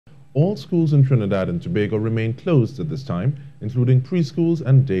All schools in Trinidad and Tobago remain closed at this time, including preschools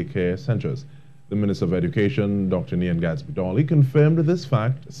and daycare centers. The Minister of Education, Dr. Nyan Gadsby-Dolly, confirmed this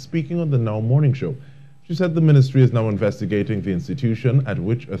fact speaking on the Now Morning Show. She said the ministry is now investigating the institution at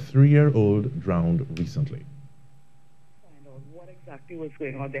which a 3-year-old drowned recently. What exactly was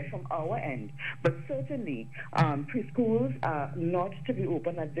going on there from our end, but certainly preschools are not to be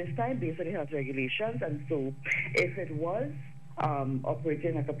open at this time based on the health regulations, and so if it was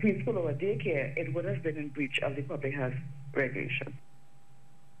operating like a preschool or a daycare, it would have been in breach of the public health regulation.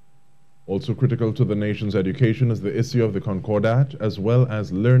 Also critical to the nation's education is the issue of the Concordat as well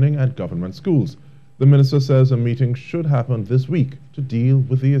as learning at government schools. The minister says a meeting should happen this week to deal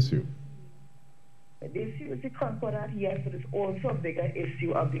with the issue. The issue is the Concordat, yes, but it's also a bigger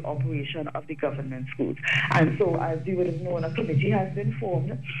issue of the operation of the government schools. And so, as you would have known, a committee has been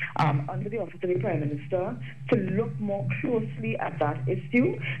formed under the Office of the Prime Minister to look more closely at that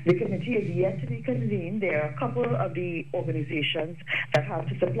issue. The committee is yet to be convened. There are a couple of the organizations that have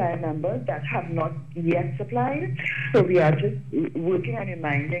to supply members that have not yet supplied. So we are just working and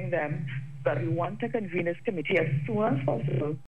reminding them that we want to convene this committee as soon as possible.